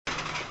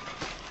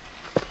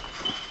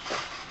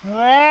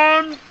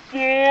Run,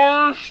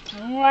 Forrest,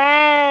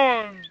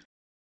 run!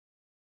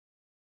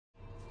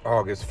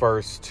 August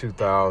 1st,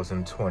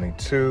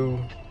 2022.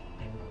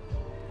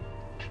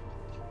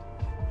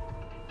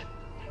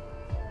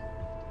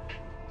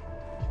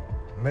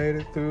 Made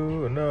it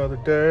through another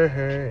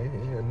day,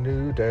 a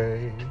new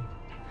day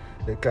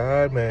that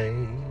God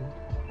made.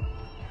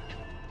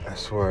 I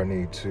swear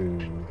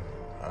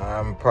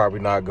I'm probably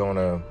not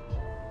gonna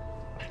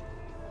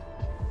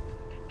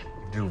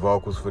do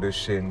vocals for this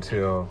shit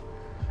until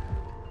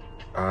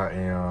I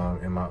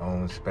am in my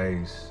own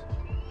space.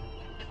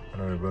 I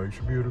know everybody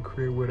should be able to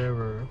create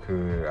whatever. I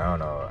don't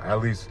know. At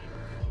least,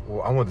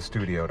 I want the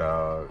studio,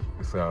 dog.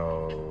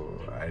 So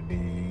I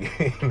need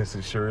this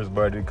insurance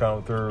money to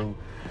come through,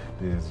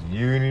 this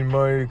union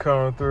money to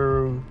come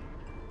through.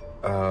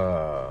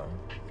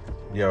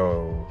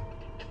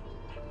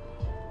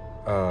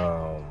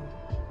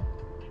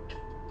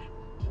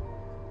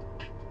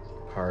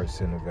 Heart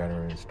Center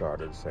Veteran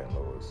started St.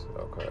 Louis.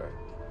 Okay.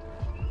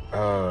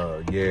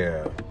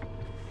 Yeah.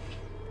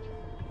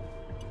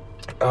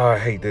 I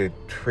hate that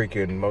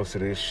freaking most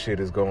of this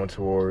shit is going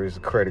towards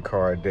credit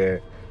card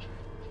debt.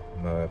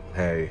 But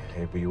hey,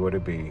 it be what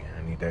it be.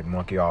 I need that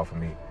monkey off of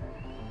me.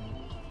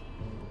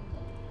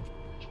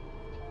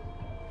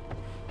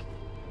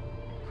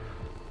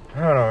 I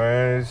don't know,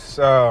 man. It's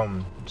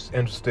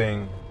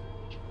interesting.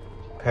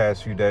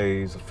 Past few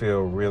days, I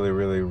feel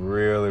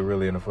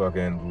really in a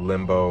fucking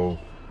limbo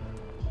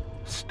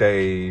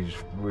stage,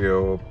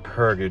 real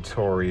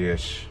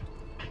purgatory-ish.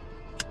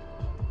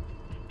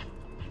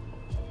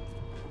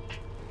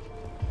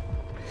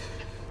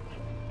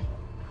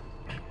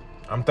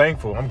 I'm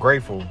thankful. I'm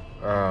grateful.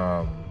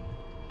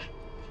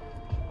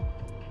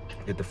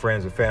 Get the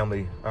friends and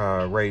family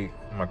rate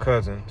my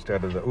cousin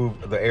instead of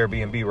the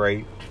Airbnb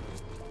rate.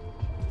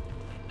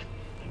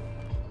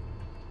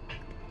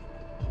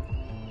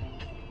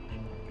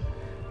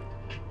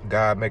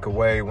 God make a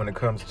way when it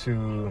comes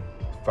to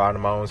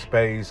finding my own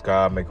space.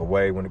 God make a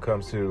way when it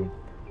comes to,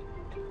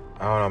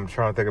 I don't know, I'm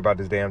trying to think about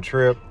this damn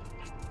trip.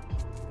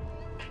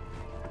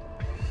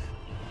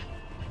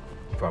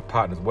 For my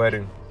partner's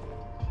wedding.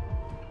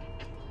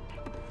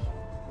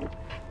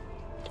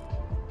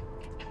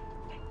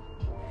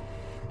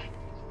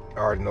 I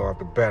already know off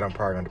the bat I'm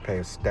probably going to pay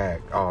a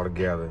stack all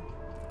together.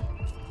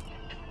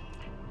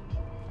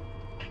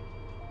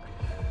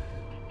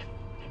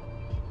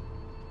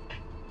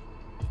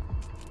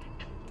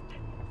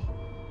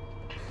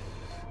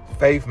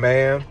 Faith,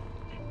 man.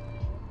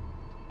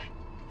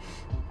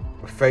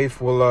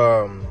 Faith will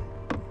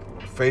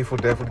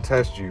definitely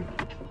test you.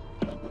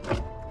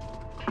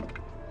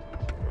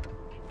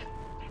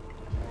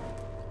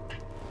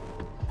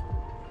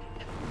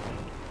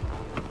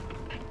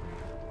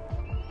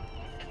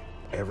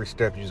 Every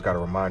step you just gotta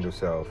remind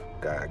yourself,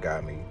 God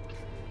got me.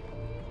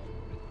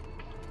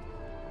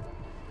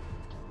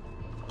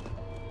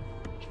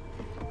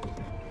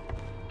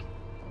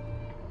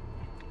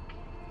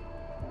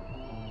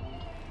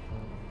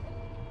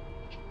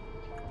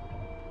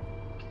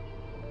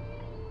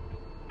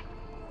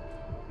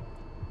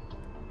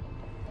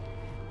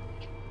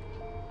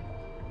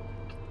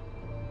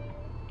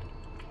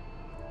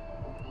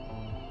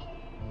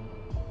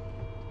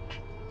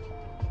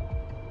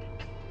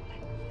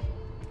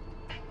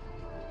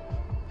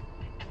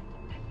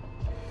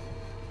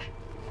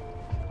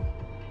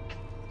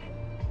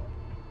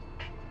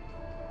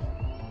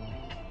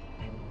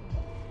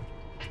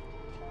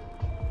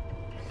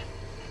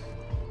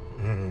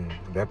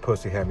 That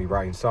pussy had me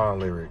writing song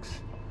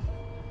lyrics.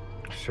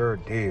 Sure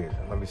did.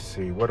 Let me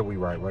see. What do we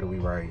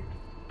write?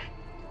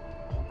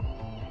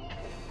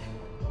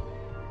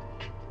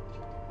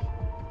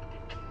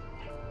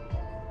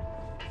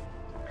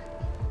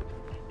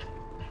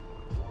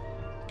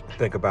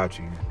 Think about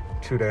you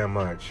too damn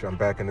much. I'm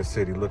back in the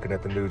city looking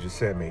at the news you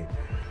sent me.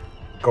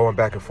 Going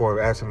back and forth,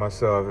 asking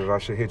myself if I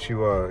should hit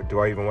you up. Do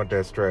I even want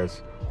that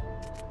stress?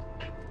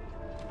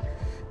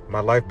 My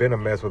life been a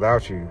mess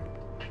without you.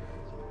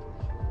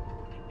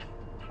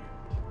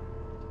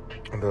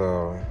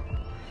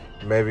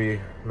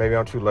 Maybe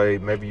I'm too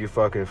late. Maybe you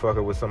fuck it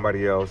with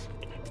somebody else.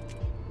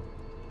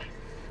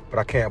 But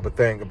I can't but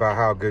think about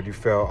how good you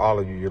felt. All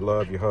of you, your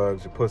love, your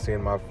hugs, your pussy, is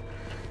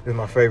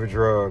my favorite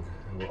drug.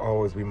 It will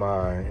always be in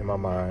my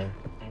mind.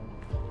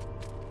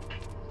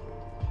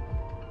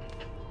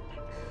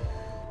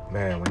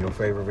 Man, when your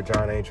favorite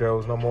vagina ain't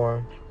yours no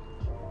more.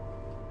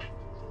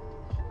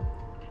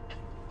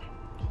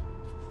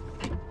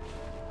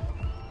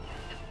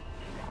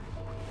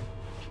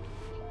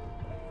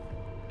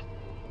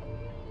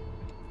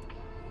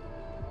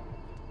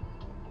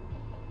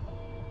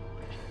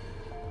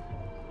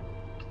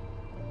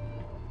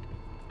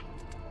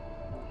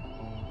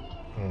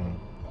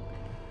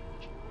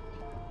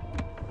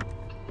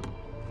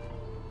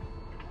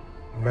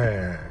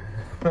 Man,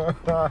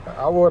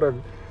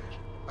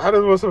 I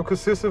just want some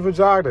consistent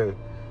vagina.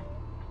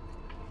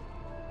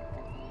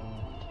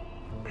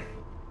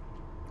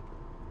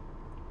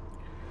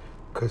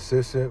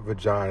 Consistent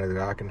vagina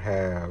that I can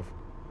have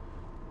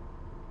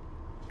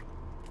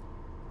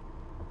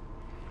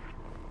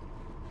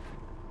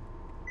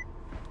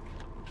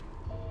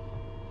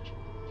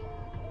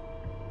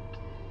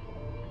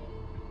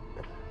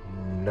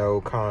no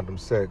condom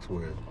sex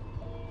with.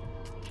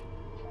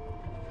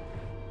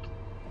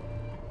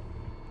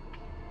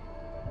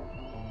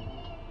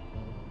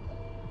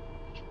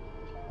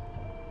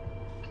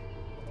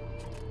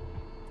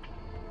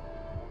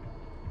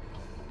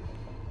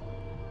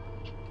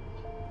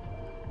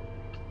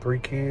 Three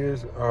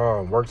kids,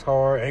 works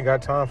hard, ain't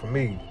got time for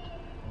me.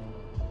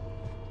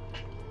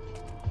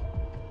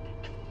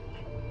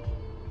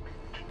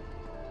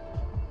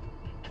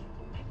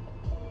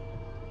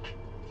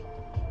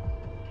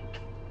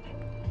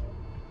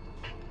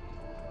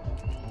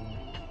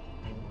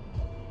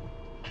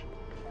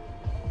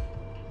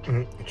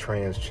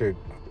 Trans chick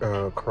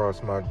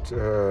cross my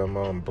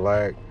mom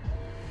black.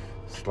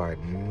 It's like,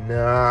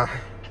 nah,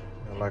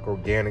 I like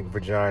organic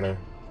vagina.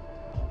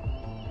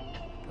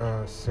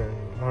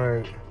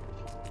 Like,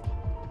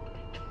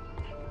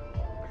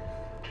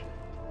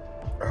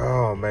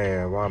 oh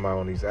man, why am I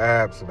on these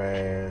apps,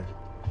 man?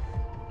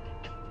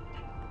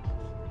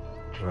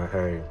 But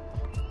hey,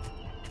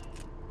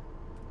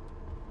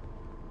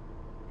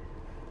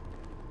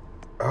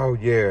 oh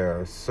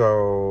yeah,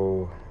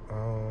 so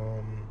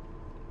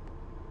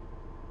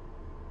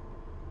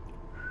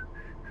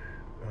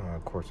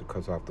of course it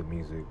cuts off the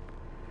music.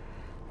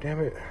 Damn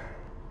it.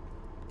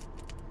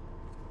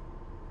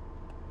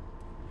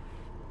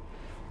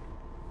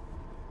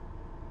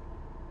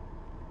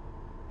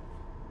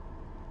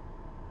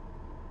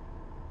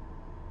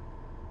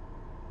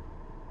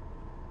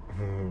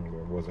 I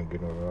wasn't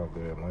getting it off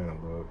the Atlanta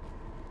look.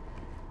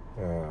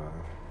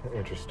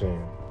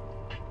 Interesting.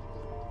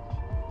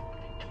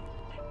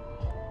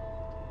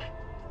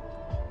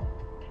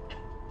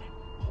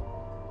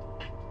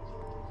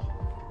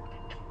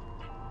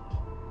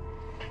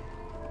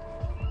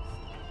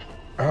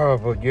 Oh,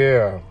 but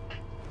yeah,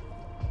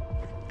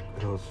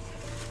 it was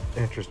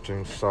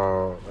interesting.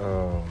 Saw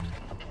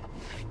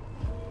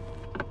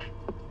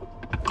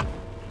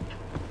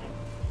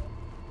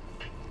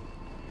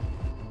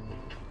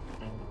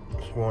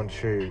this one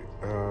chick,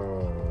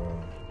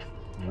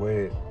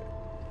 wet.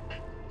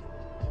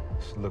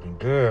 She's looking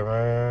good,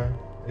 man.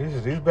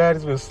 These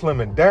baddies been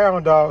slimming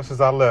down, dog,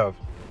 since I left.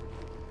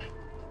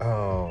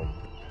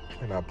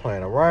 They're not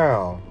playing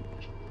around.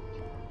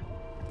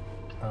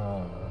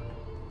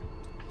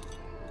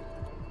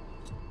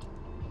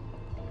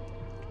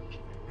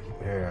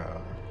 Yeah,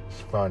 it's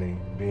funny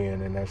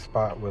being in that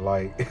spot with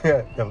like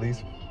at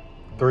least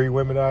 3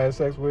 women I had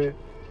sex with.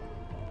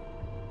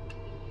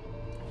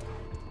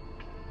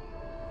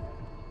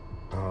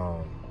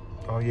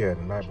 Oh yeah,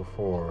 the night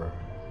before.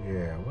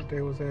 Yeah, what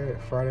day was that?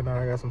 Friday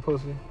night I got some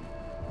pussy.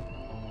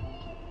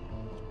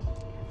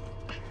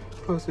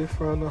 Pussy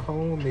from the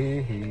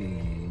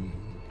homie.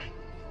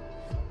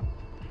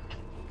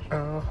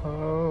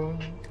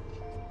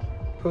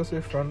 Pussy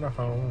from the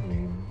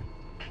homie.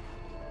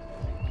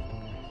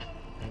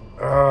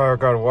 I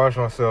gotta wash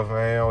myself,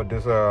 man, with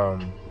this oh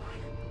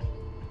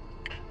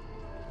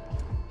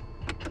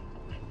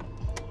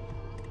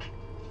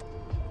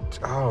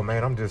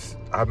man,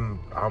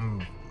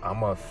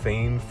 I'm a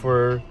fiend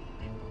for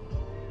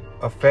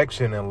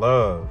affection and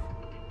love.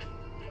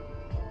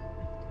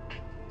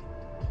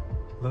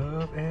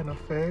 Love and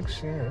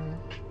affection.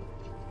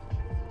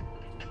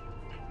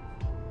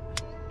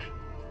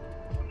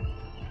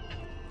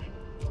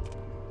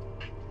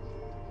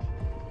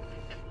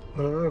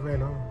 Love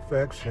and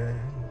affection.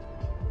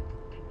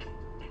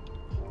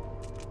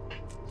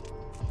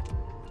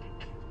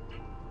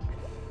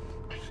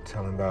 She's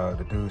telling about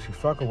the dude she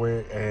fucking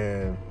with,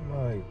 and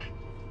I'm like,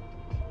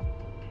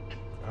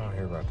 I don't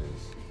hear about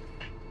this.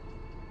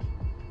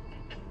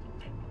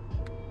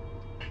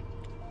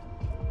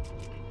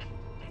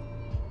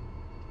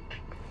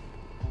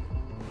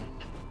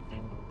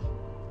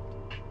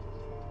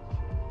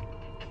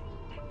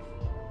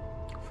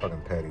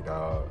 Fucking petty,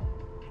 dog.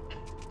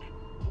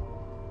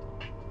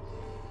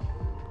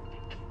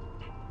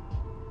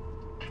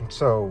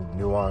 So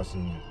nuanced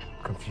and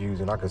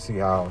confusing. I could see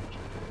how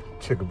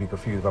a chick would be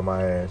confused by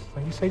my ass.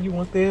 Like, you say you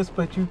want this,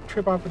 but you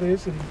trip out for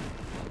this, and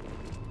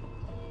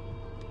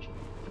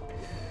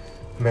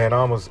man, I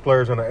almost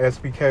splurged on the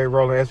SPK,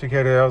 rolling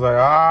SPK there. I was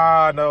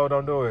like, no,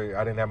 don't do it.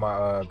 I didn't have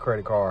my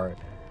credit card.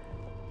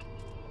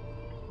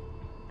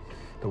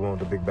 The one with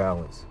the big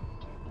balance.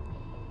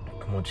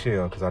 Come on,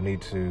 chill, because I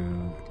need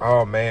to.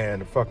 Oh man,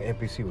 the fucking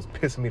NPC was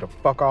pissing me the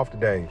fuck off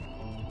today.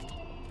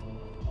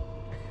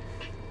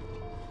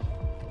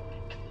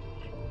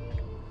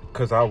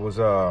 Because I was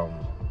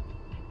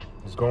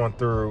going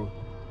through.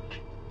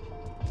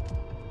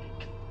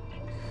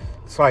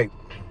 It's like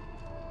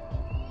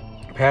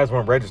pads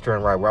weren't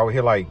registering right. Where I would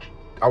hit like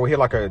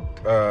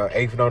a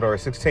eighth note or a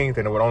 16th,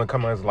 and it would only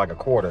come as like a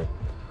quarter.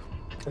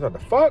 I was like, the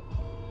fuck?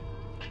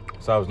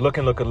 So I was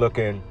looking,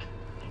 and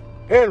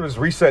it was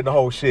resetting the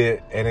whole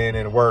shit, and then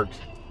it worked.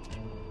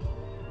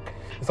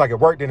 It's like it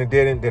worked, then it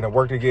didn't, then it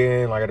worked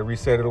again. Like I had to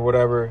reset it or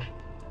whatever.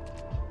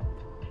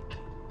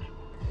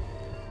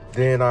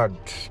 Then I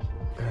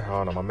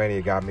don't know, my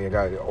mania got me. I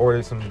got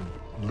ordered some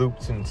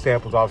loops and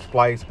samples off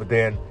Splice, but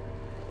then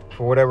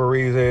for whatever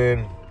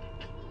reason,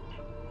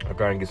 I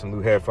tried to get some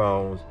new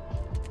headphones.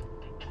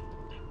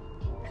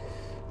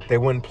 they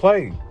wouldn't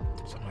play.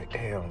 So I'm like,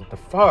 damn, what the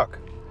fuck?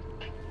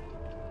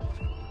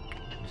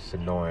 It's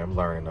annoying. I'm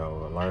learning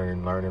though.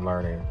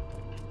 Learning.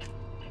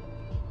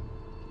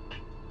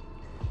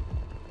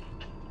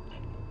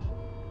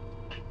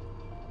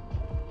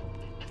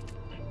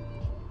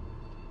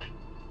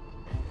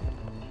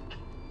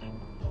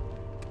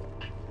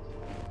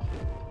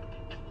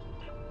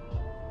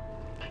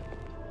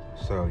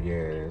 So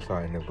yeah, so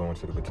I ended up going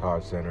to the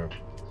Guitar Center.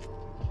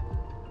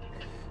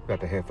 Got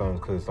the headphones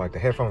because like the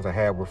headphones I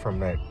had were from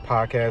that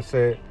podcast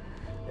set,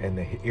 and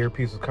the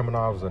earpiece was coming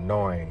off was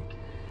annoying.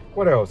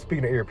 What else?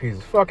 Speaking of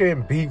earpieces,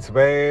 fucking Beats,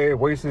 man.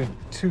 Wasted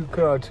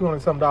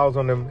 $200 something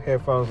on them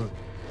headphones.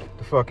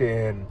 The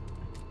fucking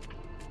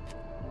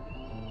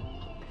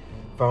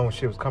phone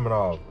shit was coming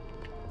off.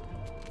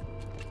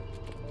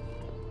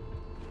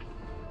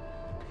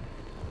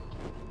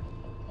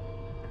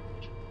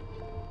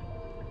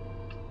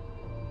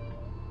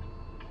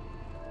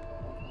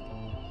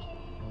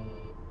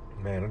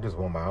 Man, I just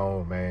want my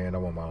own, man. I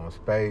want my own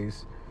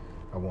space.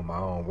 I want my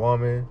own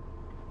woman.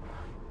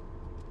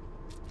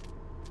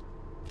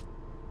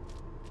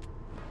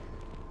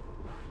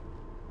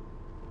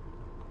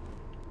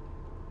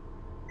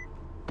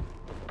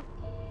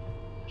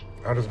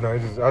 I just know, I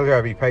just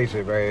gotta be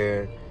patient,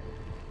 man.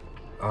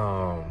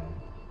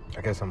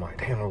 I guess I'm like,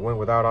 damn, I went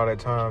without all that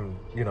time.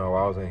 You know,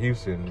 I was in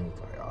Houston. It's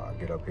like, oh,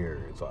 get up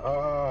here. It's like,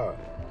 like,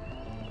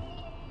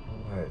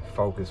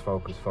 focus.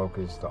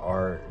 The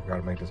art. You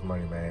gotta make this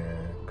money,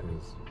 man.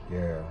 Cause,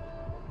 yeah.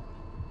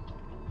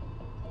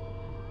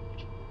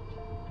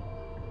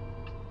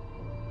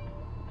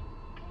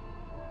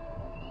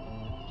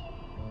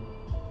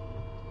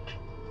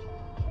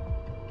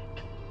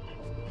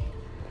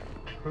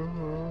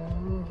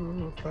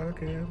 Ooh,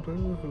 fucking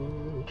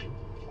boo.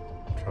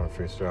 Trying to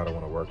figure out I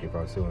want to work if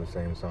I was doing the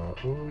same song.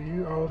 Ooh,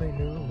 you only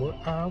knew what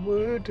I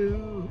would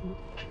do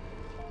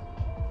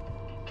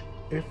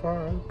if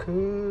I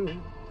could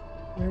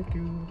make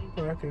you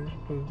fucking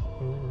boo.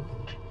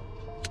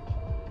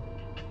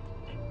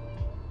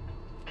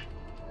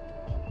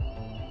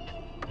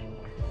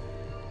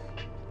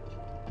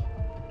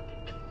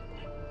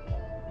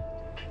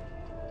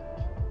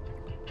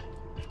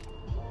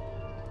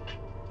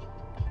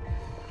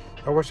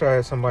 I wish I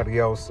had somebody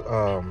else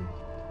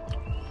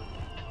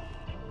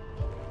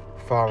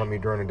follow me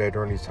during the day,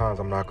 during these times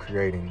I'm not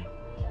creating.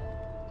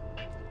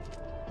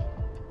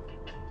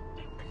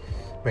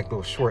 Make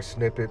little short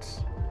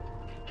snippets.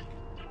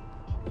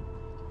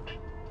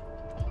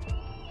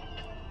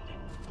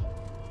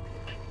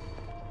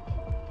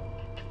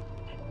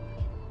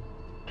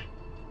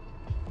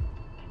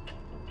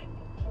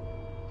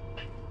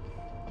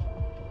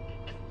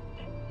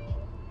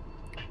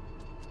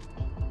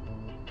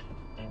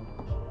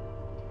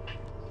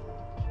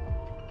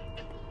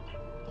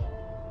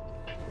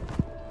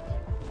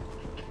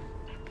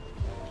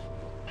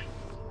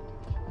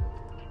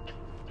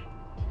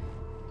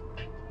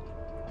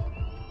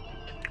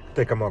 I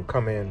think I'm gonna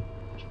come in.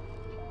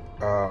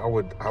 I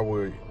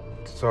would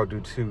so do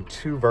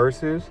two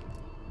verses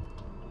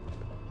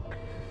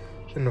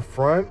in the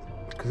front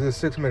because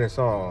it's a 6-minute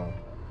song,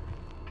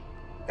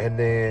 and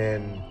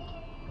then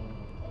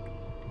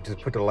just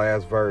put the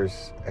last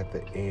verse at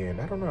the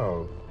end. I don't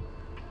know.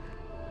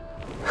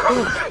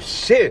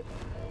 Shit.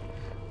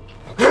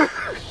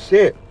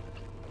 Shit.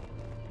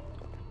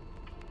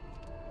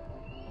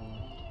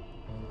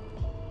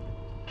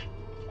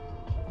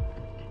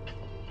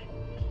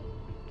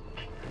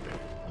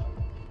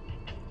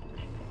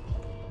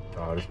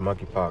 Oh, this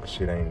monkeypox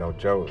shit ain't no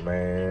joke,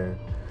 man.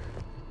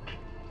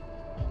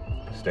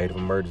 State of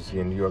emergency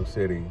in New York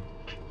City.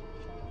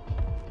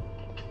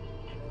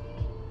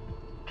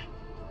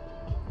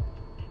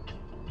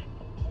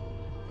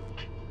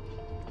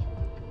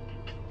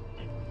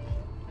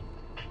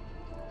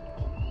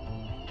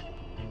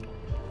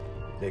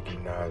 Nicki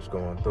Minaj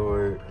going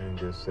through it and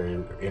just say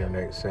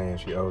internet saying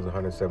she owes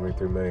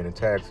 $173 million in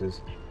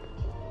taxes.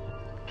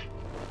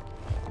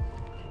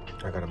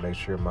 I gotta make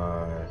sure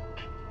my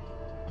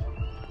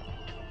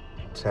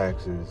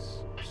taxes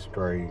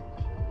straight.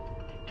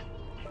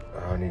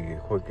 I need a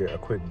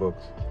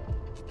QuickBooks.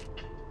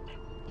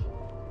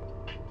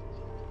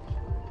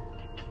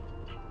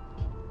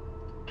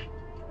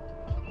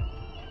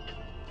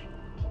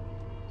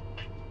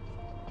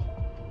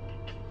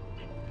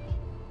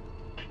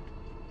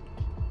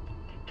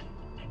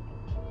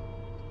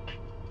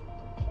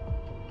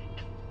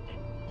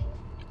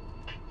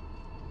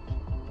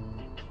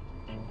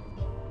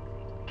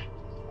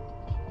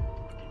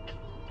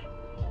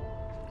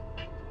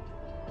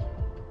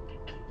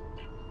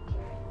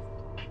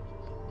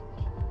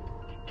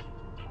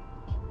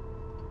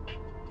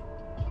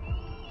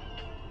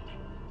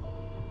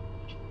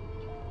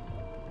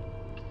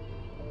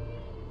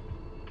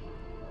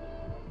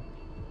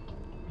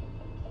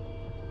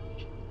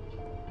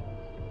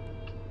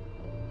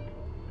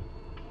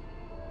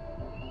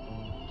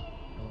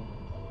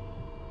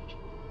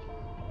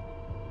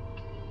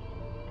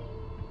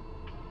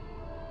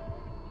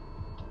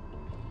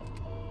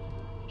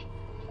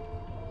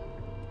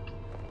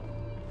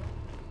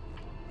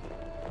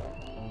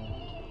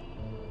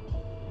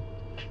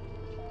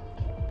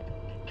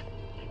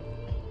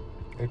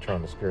 They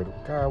trying to scare the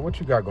God. What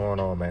you got going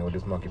on, man, with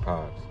this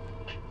monkeypox?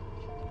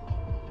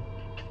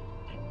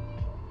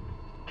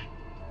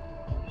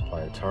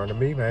 Like, turn to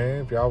me,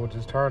 man. If y'all would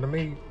just turn to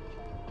me.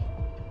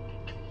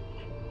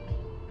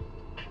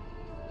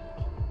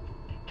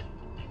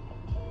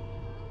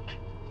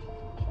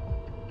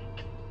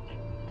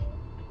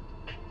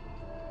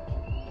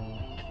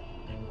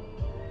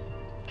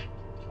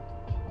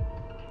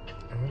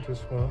 I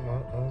just want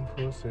my own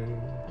pussy.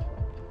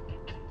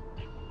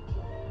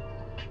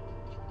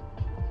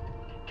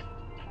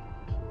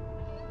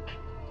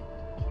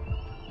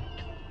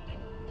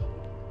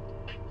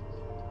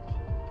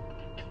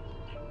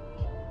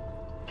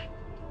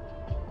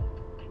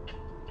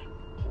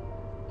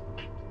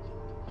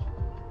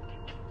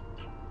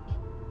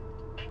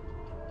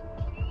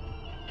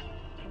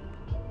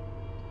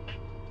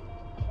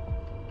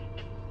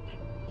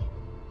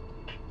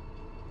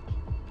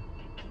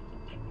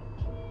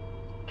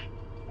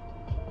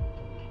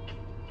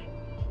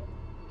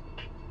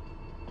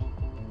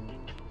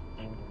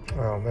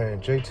 Oh man,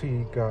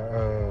 JT got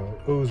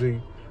Uzi,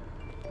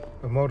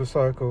 a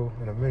motorcycle,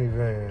 and a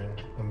minivan,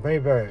 a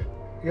Maybach.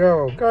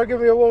 Yo, gotta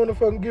give me a woman to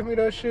fucking give me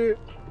that shit.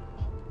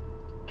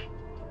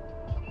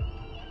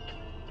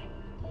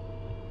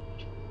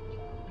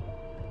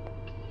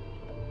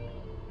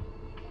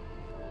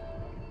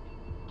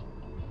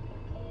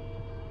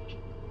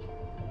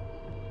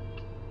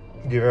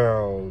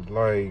 Yo,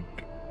 like,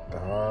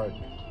 dog,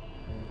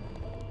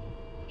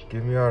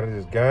 get me out of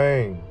this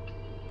game.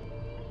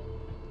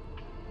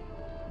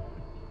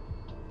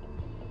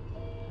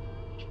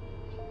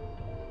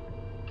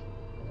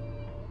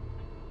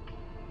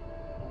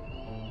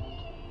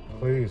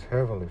 Please,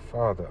 Heavenly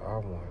Father, I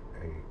want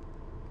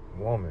a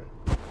woman.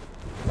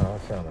 Nah, I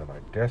sounded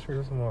like desperate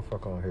as a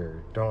motherfucker on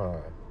here, don't I?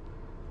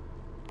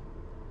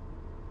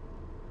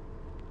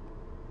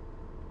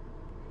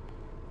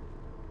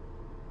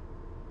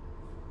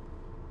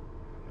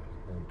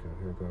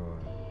 Here go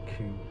a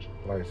cute,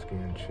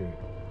 light-skinned chick.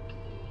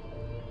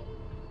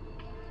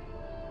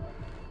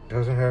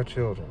 Doesn't have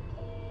children.